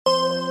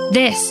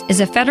This is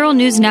a Federal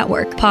News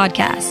Network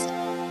podcast.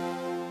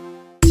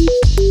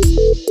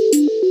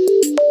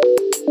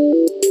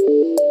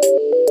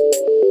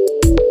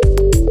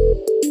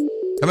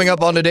 Coming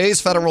up on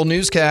today's Federal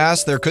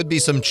Newscast, there could be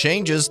some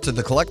changes to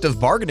the collective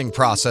bargaining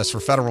process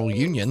for federal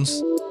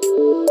unions.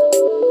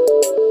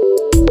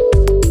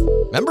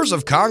 Members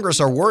of Congress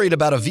are worried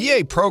about a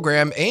VA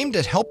program aimed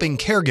at helping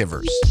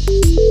caregivers.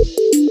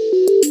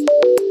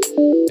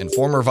 And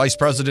former Vice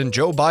President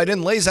Joe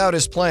Biden lays out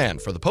his plan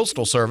for the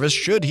Postal Service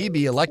should he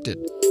be elected.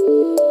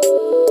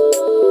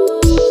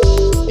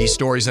 These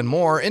stories and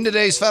more in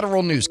today's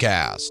Federal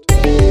Newscast.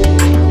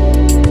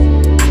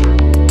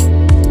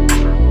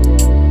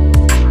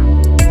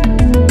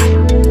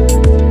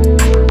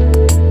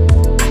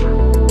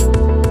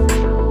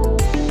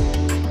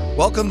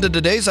 Welcome to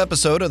today's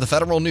episode of the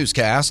Federal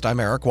Newscast. I'm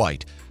Eric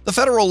White. The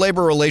Federal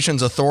Labor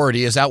Relations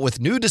Authority is out with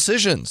new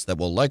decisions that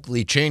will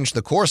likely change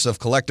the course of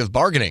collective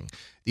bargaining.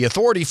 The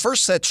authority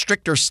first set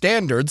stricter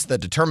standards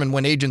that determine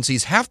when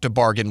agencies have to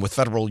bargain with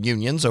federal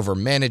unions over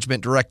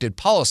management-directed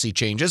policy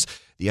changes.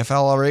 The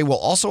FLRA will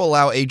also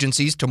allow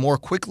agencies to more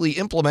quickly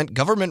implement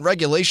government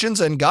regulations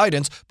and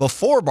guidance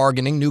before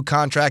bargaining new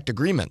contract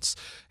agreements.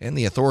 And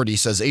the authority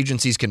says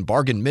agencies can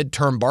bargain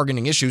midterm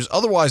bargaining issues,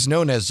 otherwise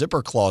known as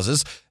zipper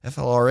clauses.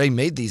 FLRA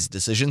made these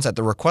decisions at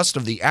the request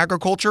of the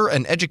Agriculture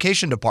and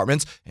Education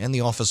Departments and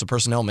the Office of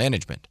Personnel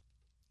Management.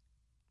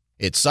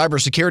 It's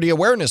Cybersecurity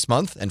Awareness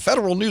Month, and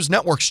Federal News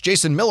Network's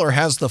Jason Miller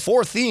has the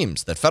 4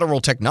 themes that federal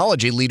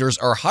technology leaders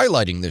are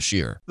highlighting this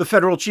year. The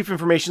Federal Chief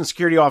Information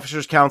Security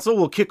Officers Council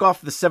will kick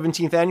off the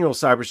 17th Annual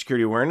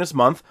Cybersecurity Awareness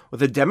Month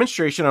with a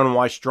demonstration on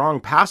why strong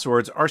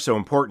passwords are so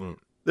important.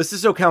 The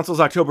CISO Council's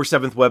October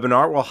 7th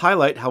webinar will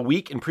highlight how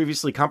weak and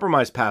previously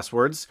compromised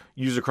passwords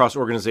used across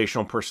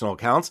organizational personal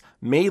accounts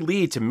may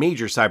lead to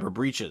major cyber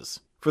breaches.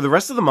 For the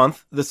rest of the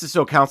month, the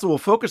CISO Council will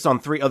focus on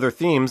 3 other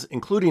themes,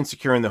 including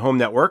securing the home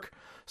network,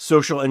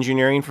 social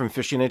engineering from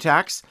phishing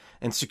attacks,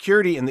 and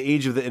security in the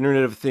age of the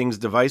Internet of Things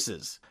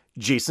devices.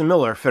 Jason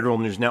Miller, Federal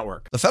News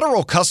Network. The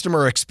federal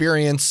customer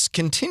experience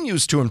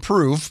continues to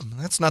improve.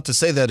 That's not to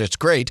say that it's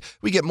great.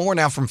 We get more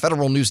now from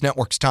Federal News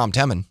Network's Tom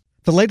Temin.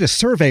 The latest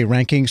survey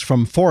rankings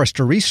from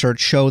Forrester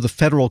Research show the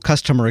Federal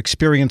Customer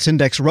Experience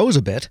Index rose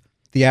a bit.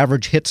 The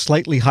average hit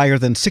slightly higher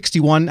than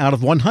 61 out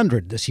of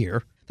 100 this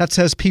year. That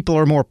says people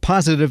are more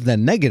positive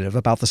than negative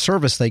about the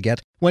service they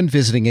get when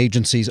visiting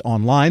agencies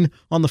online,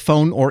 on the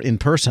phone, or in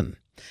person.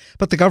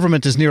 But the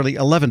government is nearly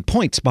 11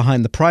 points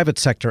behind the private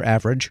sector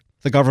average.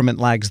 The government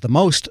lags the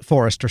most,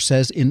 Forrester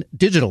says, in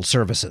digital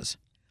services.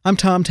 I'm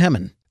Tom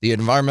Temin. The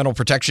Environmental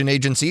Protection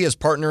Agency is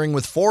partnering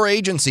with 4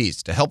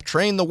 agencies to help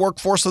train the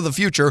workforce of the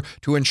future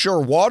to ensure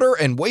water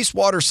and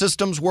wastewater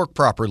systems work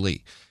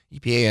properly.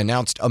 EPA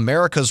announced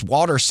America's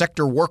Water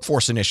Sector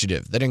Workforce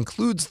Initiative that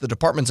includes the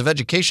Departments of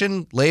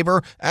Education,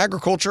 Labor,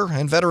 Agriculture,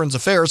 and Veterans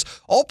Affairs,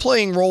 all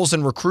playing roles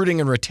in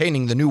recruiting and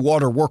retaining the new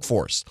water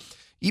workforce.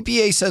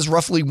 EPA says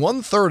roughly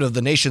 1/3 of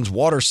the nation's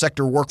water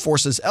sector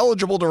workforce is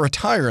eligible to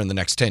retire in the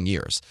next 10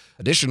 years.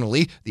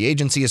 Additionally, the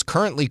agency is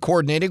currently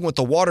coordinating with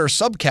the Water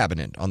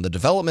Subcabinet on the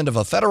development of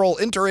a federal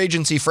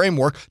interagency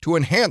framework to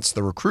enhance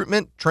the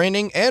recruitment,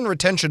 training, and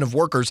retention of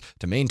workers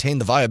to maintain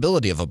the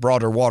viability of a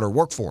broader water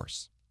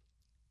workforce.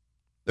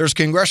 There's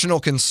congressional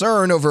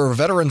concern over a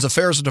Veterans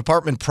Affairs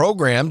Department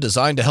program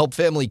designed to help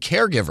family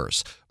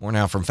caregivers. More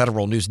now from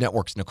Federal News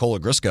Network's Nicole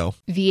Ogrysko.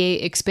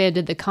 VA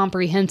expanded the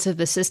Comprehensive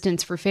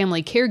Assistance for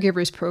Family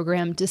Caregivers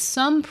program to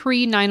some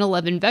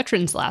pre-9/11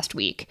 veterans last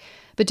week.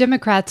 But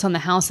Democrats on the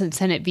House and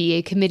Senate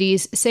VA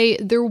committees say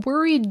they're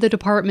worried the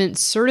department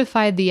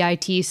certified the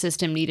IT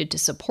system needed to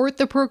support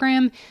the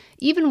program,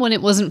 even when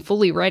it wasn't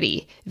fully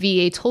ready.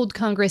 VA told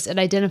Congress it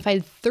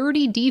identified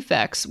 30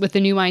 defects with the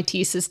new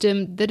IT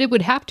system that it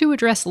would have to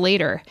address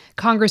later.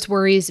 Congress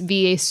worries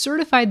VA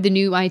certified the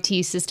new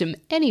IT system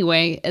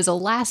anyway as a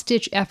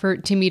last-ditch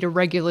effort to meet a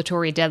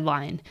regulatory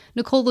deadline.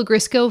 Nicole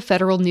Ogrysko,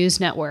 Federal News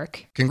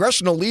Network.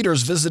 Congressional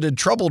leaders visited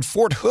troubled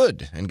Fort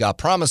Hood and got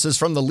promises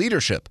from the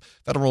leadership.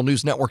 Federal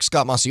News Network's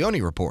Scott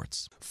Maucione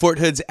reports. Fort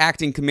Hood's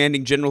acting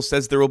commanding general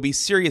says there will be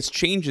serious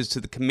changes to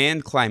the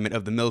command climate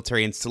of the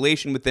military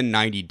installation within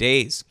 90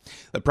 days.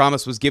 The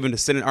promise was given to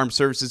Senate Armed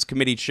Services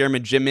Committee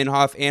Chairman Jim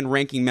Inhofe and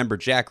Ranking Member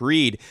Jack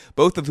Reed,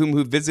 both of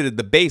who visited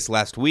the base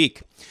last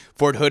week.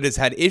 Fort Hood has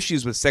had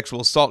issues with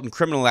sexual assault and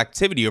criminal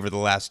activity over the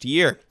last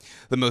year.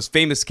 The most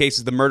famous case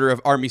is the murder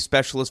of Army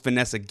Specialist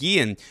Vanessa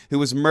Guillen, who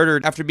was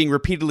murdered after being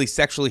repeatedly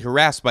sexually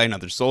harassed by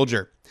another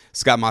soldier.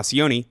 Scott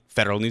Maucione,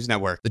 Federal News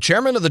Network. The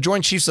chairman of the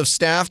Joint Chiefs of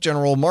Staff,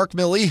 General Mark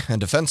Milley, and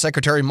Defense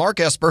Secretary Mark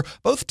Esper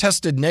both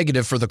tested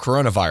negative for the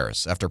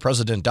coronavirus after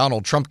President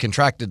Donald Trump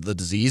contracted the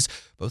disease.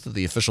 Both of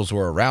the officials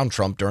were around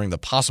Trump during the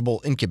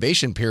possible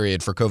incubation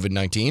period for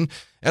COVID-19.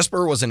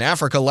 Esper was in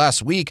Africa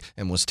last week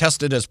and was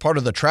tested as part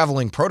of the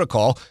traveling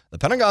protocol. The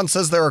Pentagon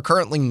says there are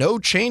currently no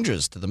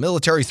changes to the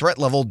military threat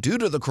level due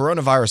to the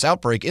coronavirus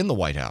outbreak in the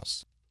White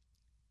House.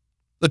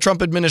 The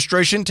Trump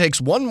administration takes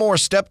one more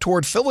step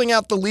toward filling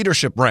out the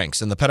leadership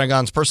ranks in the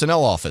Pentagon's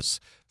personnel office.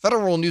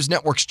 Federal News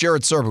Network's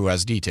Jared Serbu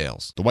has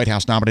details. The White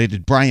House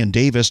nominated Brian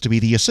Davis to be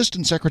the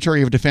Assistant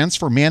Secretary of Defense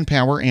for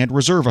Manpower and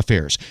Reserve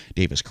Affairs.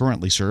 Davis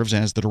currently serves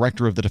as the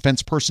Director of the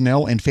Defense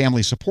Personnel and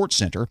Family Support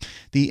Center.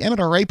 The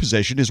MNRA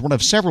position is one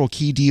of several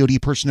key DoD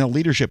personnel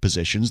leadership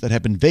positions that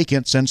have been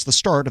vacant since the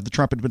start of the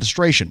Trump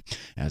administration.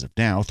 As of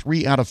now,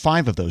 3 out of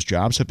 5 of those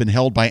jobs have been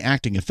held by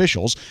acting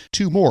officials.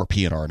 2 more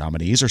PNR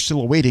nominees are still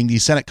awaiting the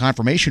Senate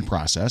confirmation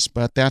process,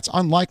 but that's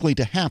unlikely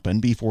to happen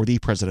before the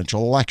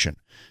presidential election.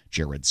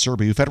 Jared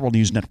Serbu, Federal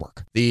News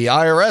Network. The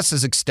IRS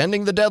is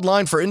extending the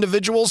deadline for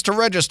individuals to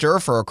register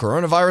for a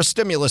coronavirus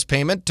stimulus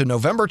payment to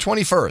November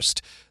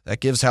 21st. That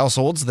gives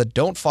households that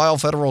don't file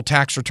federal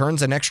tax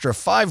returns an extra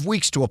 5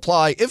 weeks to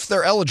apply if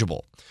they're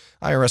eligible.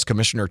 IRS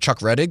Commissioner Chuck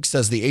Rettig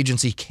says the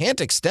agency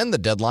can't extend the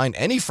deadline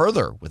any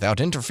further without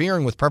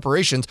interfering with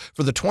preparations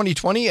for the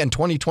 2020 and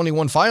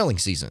 2021 filing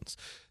seasons.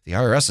 The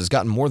IRS has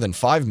gotten more than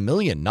 5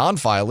 million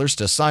non-filers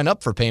to sign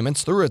up for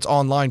payments through its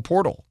online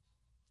portal.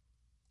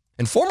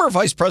 And former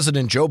Vice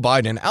President Joe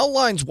Biden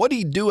outlines what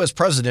he'd do as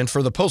president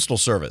for the Postal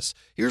Service.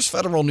 Here's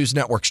Federal News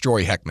Network's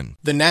Jory Heckman.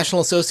 The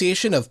National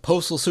Association of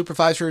Postal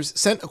Supervisors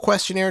sent a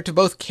questionnaire to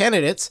both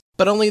candidates,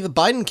 but only the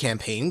Biden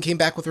campaign came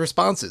back with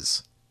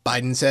responses.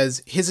 Biden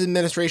says his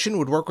administration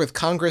would work with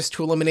Congress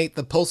to eliminate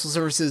the Postal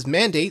Service's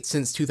mandate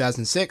since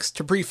 2006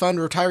 to pre-fund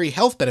retiree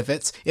health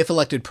benefits if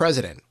elected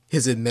president.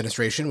 His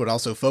administration would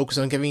also focus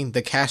on giving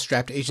the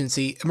cash-strapped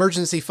agency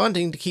emergency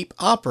funding to keep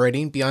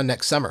operating beyond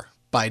next summer.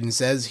 Biden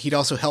says he'd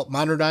also help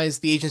modernize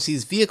the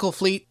agency's vehicle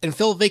fleet and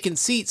fill vacant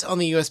seats on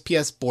the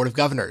USPS Board of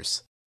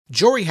Governors.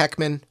 Jory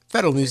Heckman,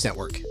 Federal News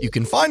Network. You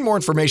can find more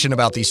information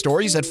about these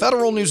stories at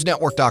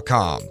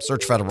federalnewsnetwork.com.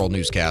 Search Federal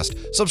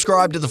Newscast.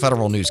 Subscribe to the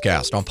Federal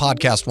Newscast on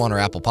Podcast One or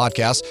Apple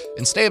Podcasts,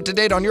 and stay up to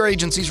date on your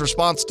agency's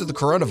response to the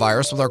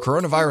coronavirus with our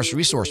coronavirus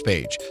resource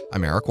page.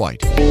 I'm Eric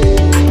White.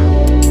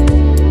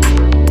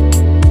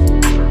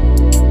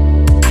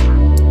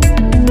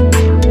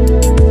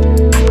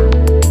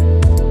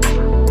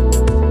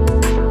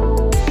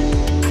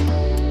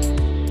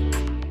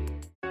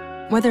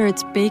 Whether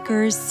it's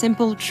Baker's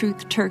Simple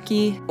Truth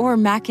Turkey or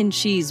mac and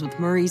cheese with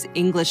Murray's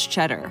English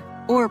Cheddar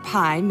or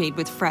pie made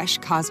with fresh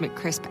Cosmic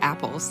Crisp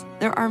apples,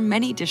 there are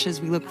many dishes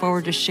we look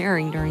forward to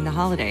sharing during the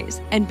holidays.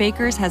 And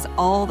Baker's has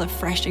all the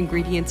fresh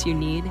ingredients you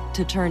need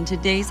to turn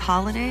today's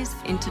holidays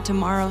into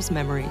tomorrow's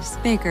memories.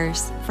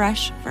 Baker's,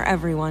 fresh for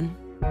everyone.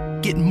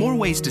 Get more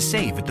ways to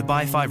save at the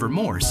Buy 5 or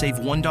More Save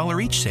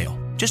 $1 each sale.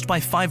 Just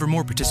buy 5 or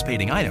more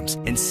participating items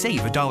and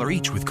save $1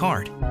 each with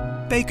card.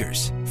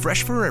 Baker's,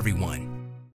 fresh for everyone.